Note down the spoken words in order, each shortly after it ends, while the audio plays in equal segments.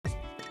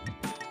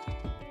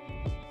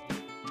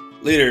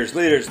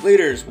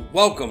Leaders,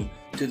 welcome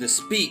to the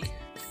Speak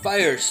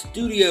Fire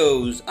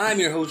Studios. I'm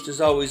your host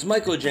as always,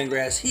 Michael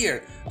Jengrass,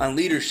 here on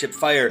Leadership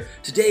Fire.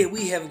 Today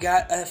we have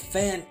got a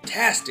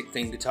fantastic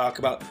thing to talk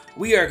about.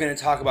 We are going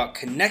to talk about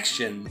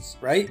connections,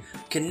 right?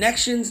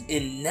 Connections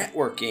in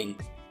networking.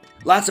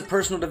 Lots of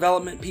personal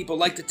development people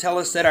like to tell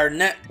us that our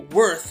net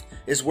worth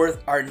is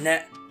worth our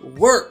net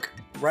work,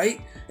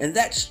 right? And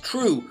that's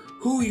true.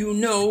 Who you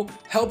know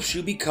helps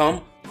you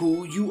become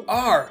who you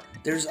are.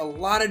 There's a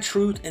lot of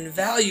truth and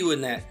value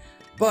in that.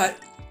 But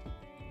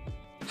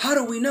how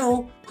do we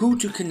know who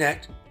to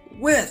connect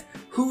with?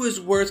 Who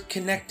is worth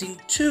connecting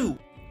to?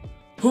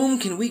 Whom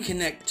can we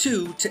connect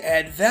to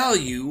add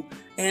value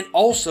and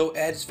also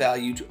adds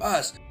value to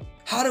us?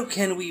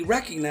 Can we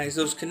recognize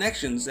those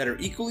connections that are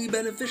equally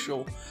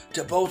beneficial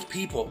to both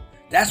people?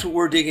 That's what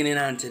we're digging in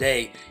on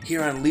today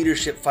here on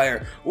Leadership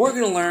Fire. We're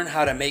going to learn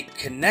how to make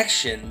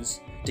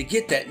connections to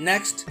get that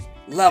next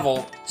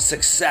level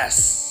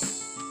success.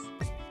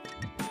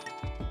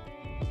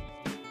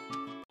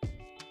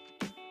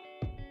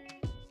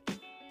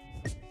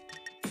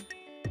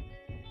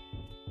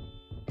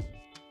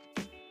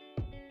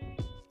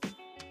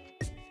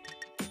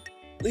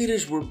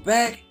 Leaders, we're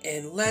back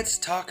and let's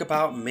talk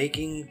about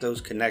making those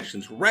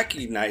connections,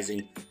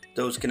 recognizing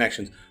those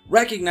connections,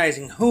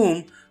 recognizing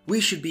whom we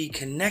should be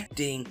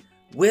connecting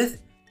with,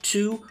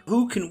 to,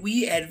 who can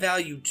we add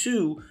value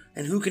to,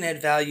 and who can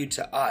add value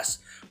to us.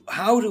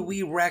 How do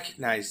we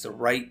recognize the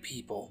right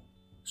people?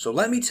 So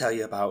let me tell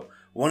you about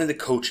one of the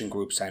coaching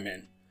groups I'm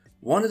in.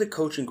 One of the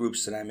coaching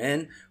groups that I'm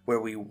in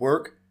where we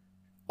work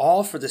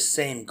all for the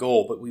same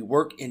goal, but we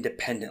work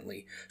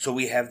independently. So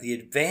we have the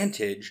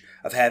advantage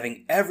of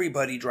having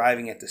everybody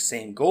driving at the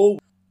same goal.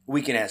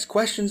 We can ask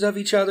questions of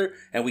each other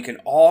and we can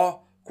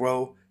all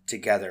grow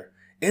together.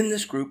 In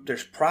this group,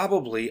 there's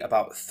probably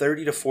about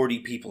 30 to 40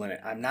 people in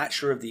it. I'm not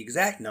sure of the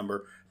exact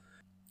number.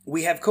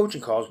 We have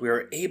coaching calls. We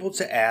are able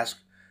to ask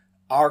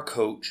our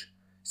coach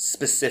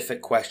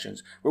specific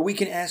questions where we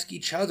can ask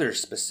each other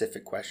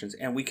specific questions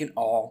and we can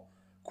all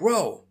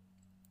grow.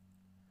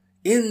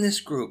 In this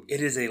group, it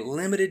is a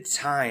limited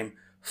time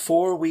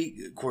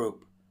 4-week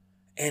group,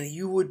 and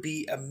you would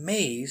be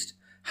amazed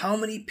how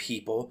many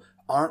people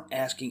aren't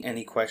asking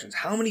any questions,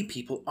 how many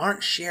people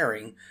aren't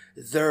sharing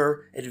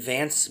their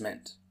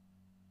advancement.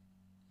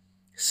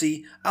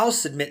 See, I'll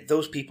submit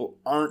those people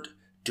aren't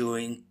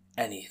doing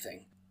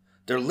anything.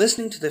 They're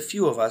listening to the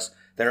few of us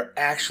that are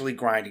actually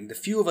grinding, the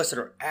few of us that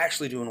are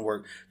actually doing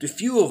work, the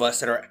few of us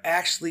that are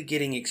actually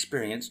getting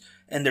experience,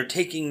 and they're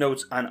taking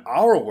notes on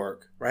our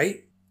work,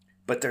 right?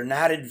 But they're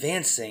not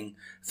advancing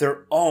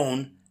their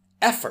own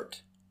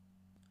effort.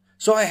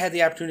 So I had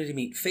the opportunity to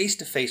meet face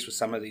to face with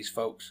some of these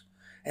folks.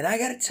 And I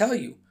got to tell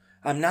you,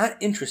 I'm not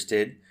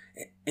interested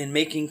in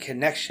making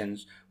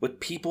connections with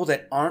people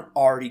that aren't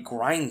already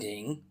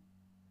grinding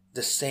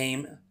the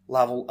same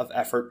level of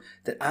effort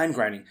that I'm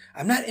grinding.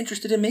 I'm not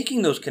interested in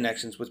making those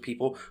connections with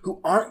people who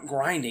aren't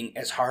grinding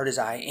as hard as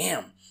I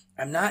am.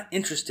 I'm not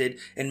interested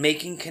in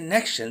making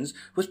connections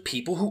with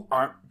people who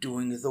aren't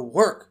doing the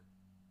work.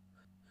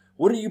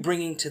 What are you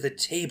bringing to the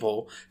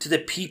table to the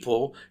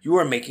people you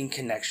are making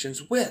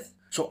connections with?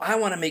 So I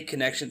want to make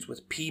connections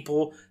with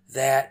people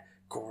that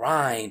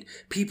grind,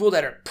 people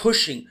that are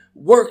pushing,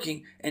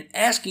 working, and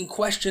asking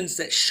questions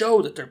that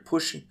show that they're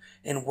pushing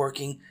and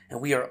working, and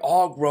we are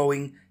all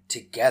growing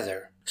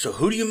together. So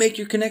who do you make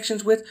your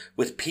connections with?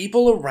 With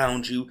people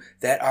around you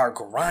that are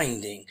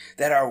grinding,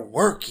 that are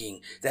working,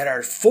 that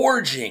are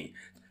forging.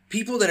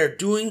 People that are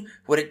doing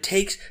what it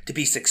takes to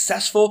be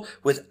successful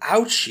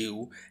without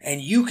you, and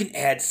you can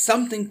add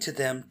something to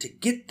them to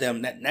get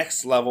them that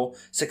next level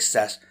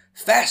success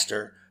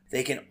faster.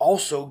 They can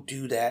also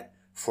do that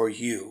for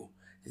you.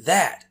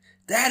 That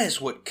is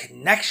what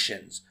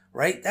connections,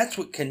 right? That's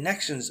what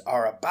connections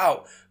are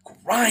about.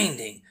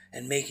 Grinding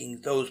and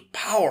making those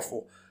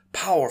powerful,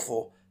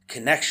 powerful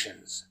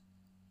connections.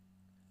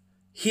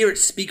 Here at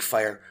Speak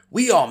Fire,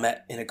 we all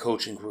met in a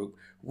coaching group.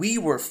 We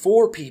were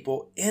 4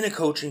 people in a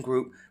coaching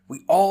group.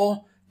 We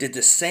all did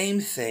the same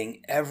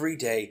thing every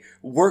day,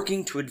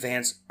 working to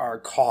advance our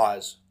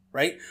cause,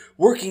 right?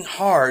 Working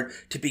hard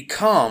to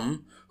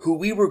become who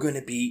we were going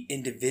to be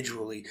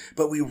individually,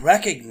 but we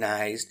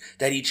recognized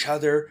that each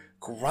other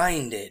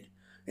grinded.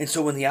 And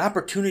so when the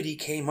opportunity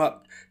came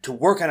up to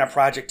work on a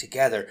project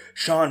together,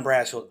 Sean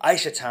Brassfield,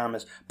 Aisha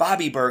Thomas,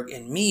 Bobby Berg,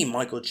 and me,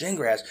 Michael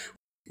Jengrass,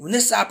 when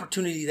this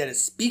opportunity that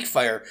is Speak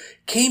Fire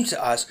came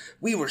to us,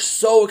 we were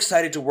so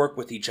excited to work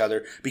with each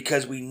other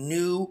because we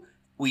knew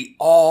we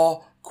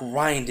all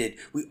grinded.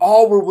 We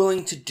all were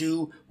willing to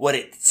do what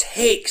it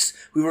takes.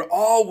 We were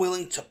all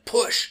willing to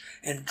push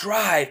and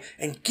drive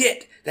and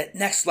get that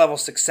next level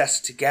success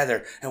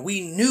together. And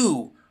we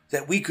knew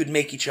that we could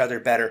make each other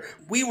better.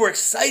 We were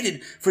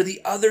excited for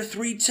the other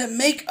 3 to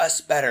make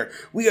us better.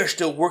 We are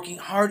still working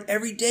hard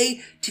every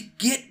day to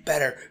get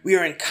better. We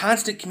are in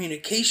constant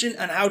communication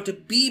on how to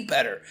be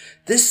better.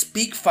 This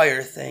Speak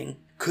Fire thing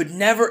could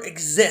never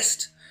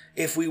exist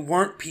if we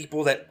weren't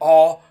people that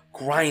all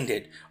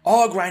grinded,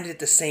 all grinded at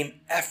the same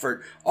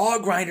effort, all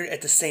grinded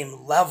at the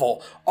same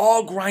level,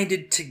 all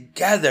grinded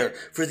together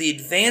for the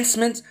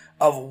advancement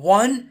of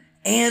one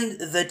and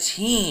the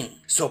team.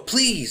 So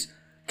please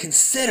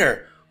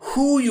consider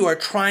who you are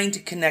trying to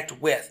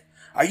connect with.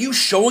 Are you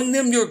showing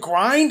them your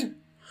grind?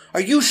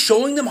 Are you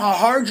showing them how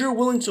hard you're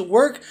willing to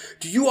work?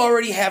 Do you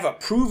already have a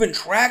proven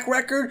track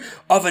record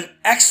of an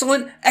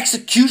excellent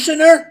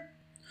executioner?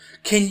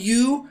 Can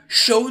you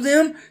show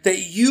them that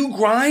you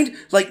grind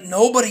like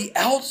nobody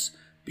else?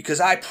 Because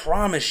I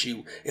promise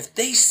you, if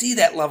they see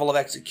that level of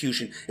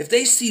execution, if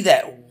they see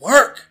that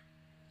work,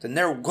 then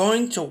they're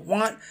going to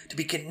want to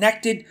be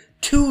connected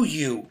to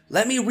you.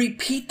 Let me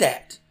repeat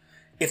that.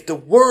 If the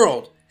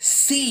world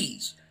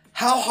sees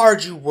how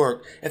hard you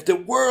work, if the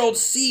world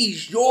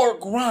sees your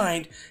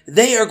grind,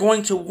 they are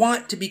going to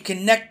want to be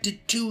connected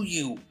to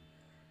you.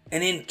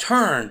 And in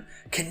turn,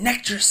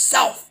 connect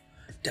yourself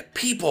to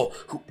people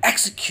who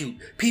execute,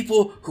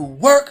 people who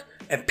work,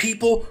 and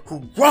people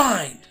who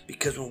grind.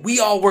 Because when we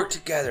all work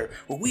together,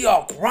 when we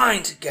all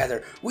grind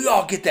together, we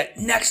all get that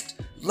next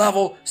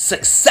level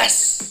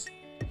success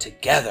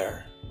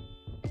together.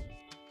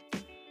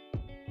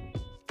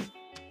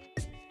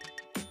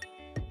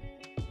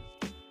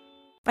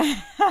 We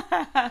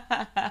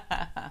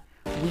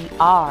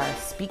are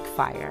Speak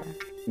Fire.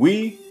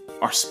 We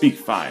are Speak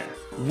Fire.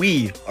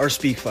 We are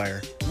Speak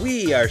Fire.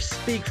 We are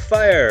Speak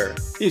Fire.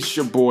 It's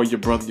your boy, your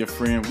brother, your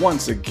friend,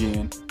 once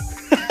again.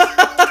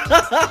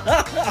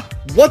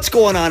 What's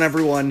going on,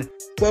 everyone?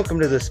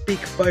 Welcome to the Speak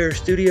Fire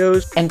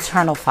Studios.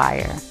 Internal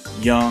Fire.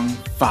 Young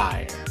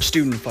Fire.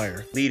 Student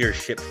Fire.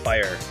 Leadership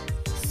Fire.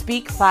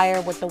 Speak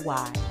Fire with the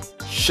Y.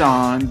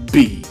 Sean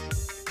B.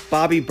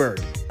 Bobby Berg.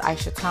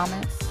 Aisha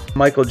Thomas.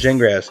 Michael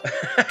Gingras.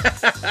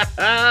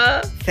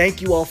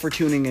 Thank you all for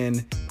tuning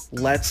in.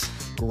 Let's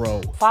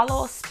grow.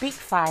 Follow Speak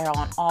Fire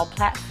on all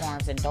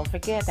platforms, and don't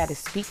forget that is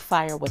Speak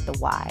Fire with the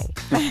Y.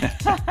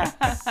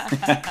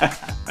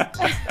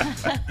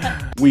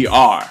 We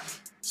are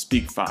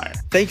Speak Fire.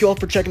 Thank you all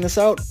for checking this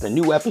out. The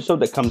new episode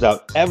that comes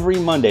out every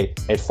Monday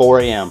at 4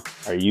 a.m.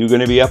 Are you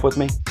going to be up with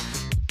me?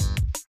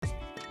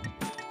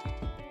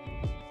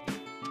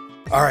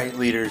 All right,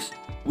 leaders,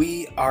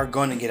 we are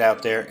going to get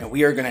out there and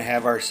we are going to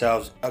have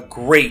ourselves a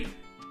great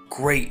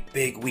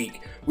big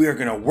week. We are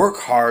going to work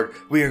hard,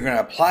 we are going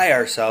to apply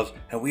ourselves,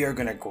 and we are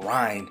going to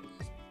grind.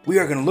 We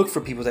are going to look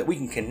for people that we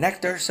can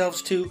connect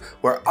ourselves to,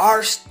 where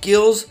our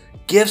skills,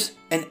 gifts,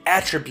 and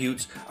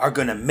attributes are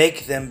going to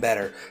make them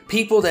better.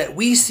 People that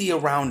we see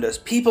around us,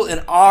 people in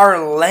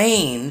our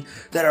lane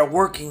that are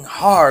working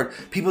hard,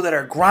 people that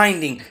are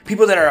grinding,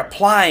 people that are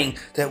applying,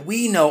 that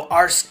we know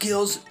our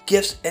skills,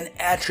 gifts, and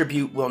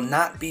attribute will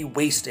not be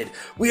wasted.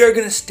 We are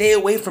going to stay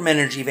away from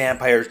energy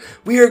vampires.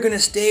 We are going to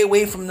stay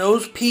away from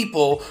those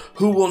people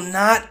who will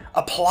not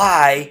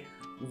apply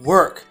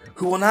work,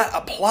 who will not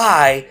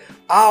apply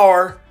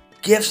our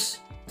gifts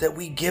that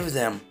we give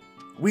them.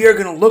 We are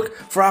going to look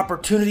for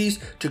opportunities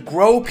to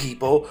grow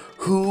people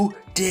who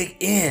dig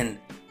in.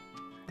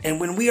 And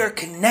when we are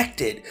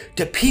connected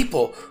to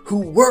people who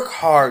work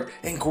hard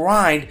and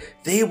grind,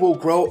 they will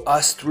grow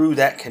us through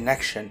that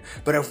connection.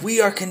 But if we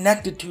are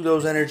connected to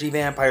those energy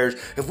vampires,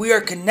 if we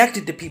are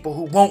connected to people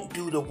who won't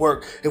do the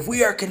work, if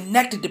we are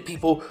connected to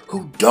people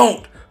who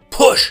don't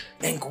push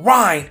and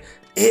grind,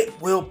 it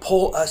will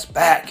pull us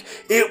back.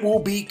 It will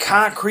be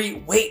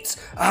concrete weights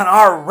on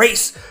our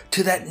race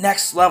to that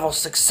next level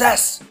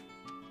success.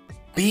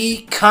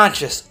 Be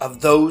conscious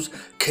of those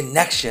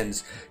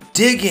connections.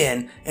 Dig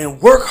in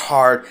and work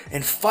hard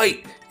and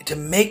fight to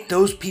make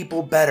those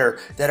people better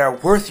that are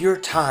worth your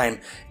time,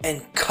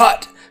 and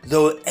cut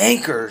the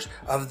anchors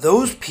of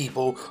those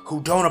people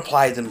who don't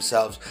apply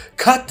themselves.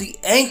 Cut the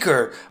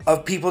anchor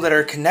of people that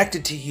are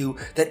connected to you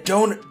that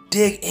don't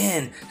dig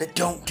in, that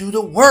don't do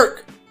the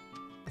work.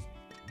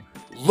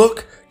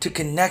 Look to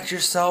connect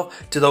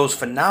yourself to those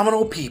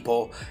phenomenal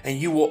people, and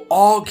you will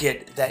all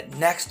get that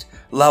next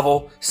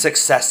level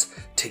success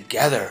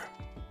together.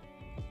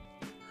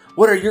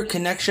 What are your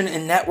connection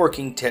and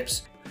networking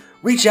tips?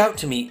 Reach out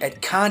to me at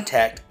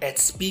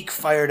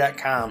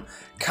contact@speakfire.com.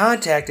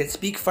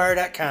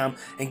 Contact@speakfire.com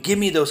and give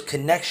me those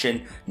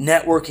connection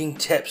networking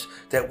tips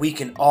that we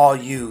can all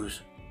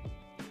use.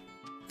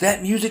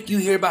 That music you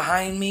hear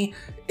behind me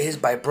is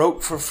by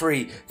Broke for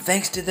Free.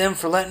 Thanks to them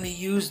for letting me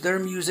use their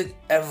music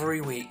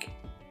every week.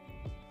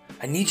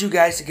 I need you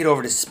guys to get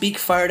over to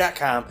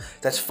speakfire.com,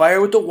 that's fire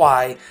with the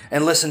Y,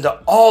 and listen to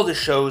all the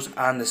shows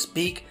on the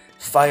Speak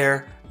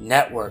Fire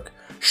Network.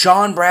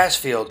 Sean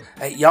Brassfield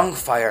at Young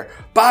Fire,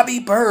 Bobby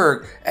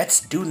Berg at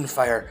Student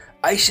Fire,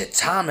 Aisha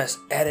Thomas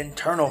at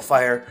Internal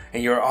Fire,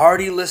 and you're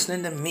already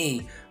listening to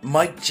me,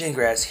 Mike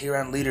Gingras, here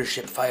on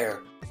Leadership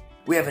Fire.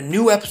 We have a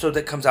new episode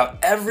that comes out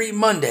every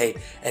Monday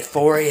at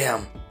 4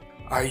 a.m.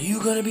 Are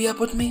you going to be up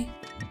with me?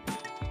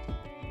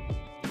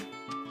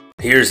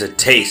 Here's a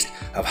taste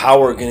of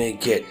how we're going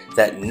to get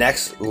that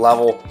next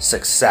level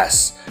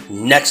success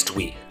next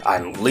week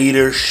on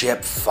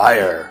Leadership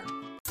Fire.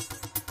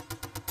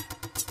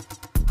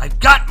 I've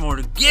got more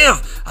to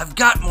give. I've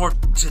got more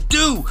to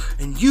do,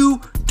 and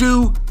you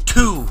do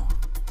too.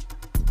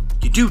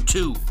 do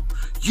too.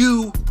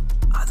 You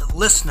are the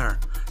listener.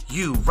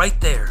 You right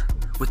there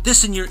with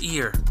this in your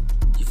ear.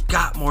 You've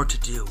got more to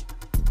do.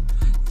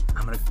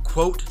 I'm going to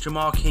quote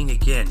Jamal King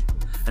again.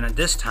 And at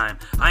this time,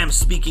 I am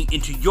speaking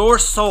into your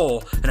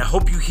soul, and I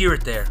hope you hear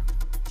it there.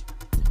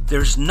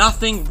 There's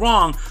nothing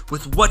wrong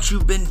with what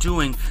you've been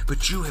doing,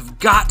 but you have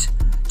got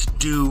to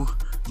do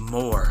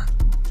more.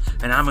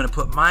 And I'm going to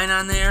put mine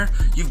on there.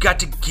 You've got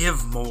to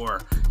give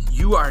more.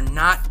 You are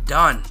not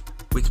done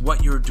with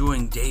what you're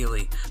doing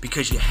daily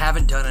because you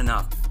haven't done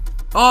enough.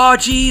 Oh,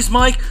 geez,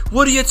 Mike,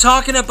 what are you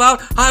talking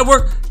about?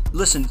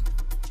 Listen,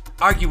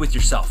 argue with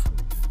yourself.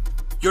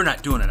 You're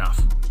not doing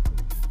enough.